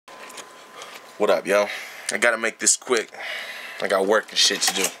What up, yo? I gotta make this quick. I got work and shit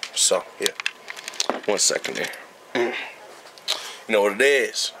to do. So, yeah. 1 second there. You know what it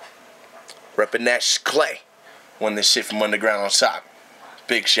is? Reppin' that Clay. Won this shit from underground on top.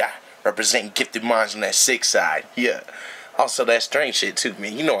 Big shot. Representing gifted minds on that SikCyde. Yeah. Also that strange shit too,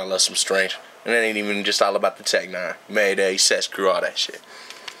 man. You know I love some strange. And it ain't even just all about the Tech 9. Mayday, Set Screw, all that shit.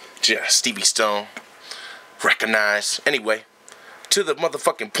 Yeah, Stevie Stone. Recognize. Anyway, to the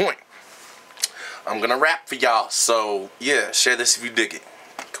motherfucking point. I'm gonna rap for y'all, so yeah, share this if you dig it.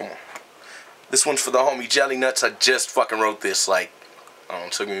 Come on. This one's for the homie Jelly Nuts. I just fucking wrote this, like, I don't know,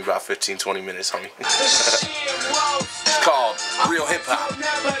 it took me about 15-20 minutes, homie. It's called Real Hip Hop.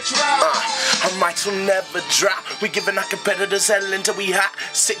 Our mics will never drop. We giving our competitors hell until we hot.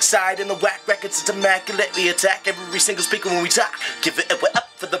 SikCyde in the whack records, it's immaculate. We attack every single speaker when we talk. Give it up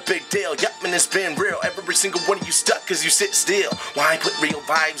for the big deal. Yup, man, it's been real. Every single one of you stuck cause you sit still. Why put real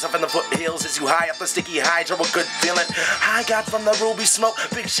vibes up in the foothills as you high up the sticky hydro? A good feeling I got from the ruby smoke.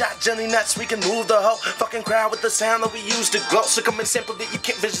 Big shot Jelly Nuts, we can move the whole fucking crowd with the sound that we use to glow. So come and sample that you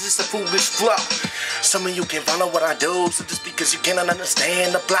can't resist the foolish flow. Some of you can't follow what I do, so just because you cannot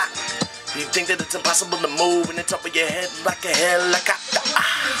understand the plot, you think that it's impossible to move and it's up in your head like a helicopter.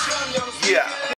 Yeah.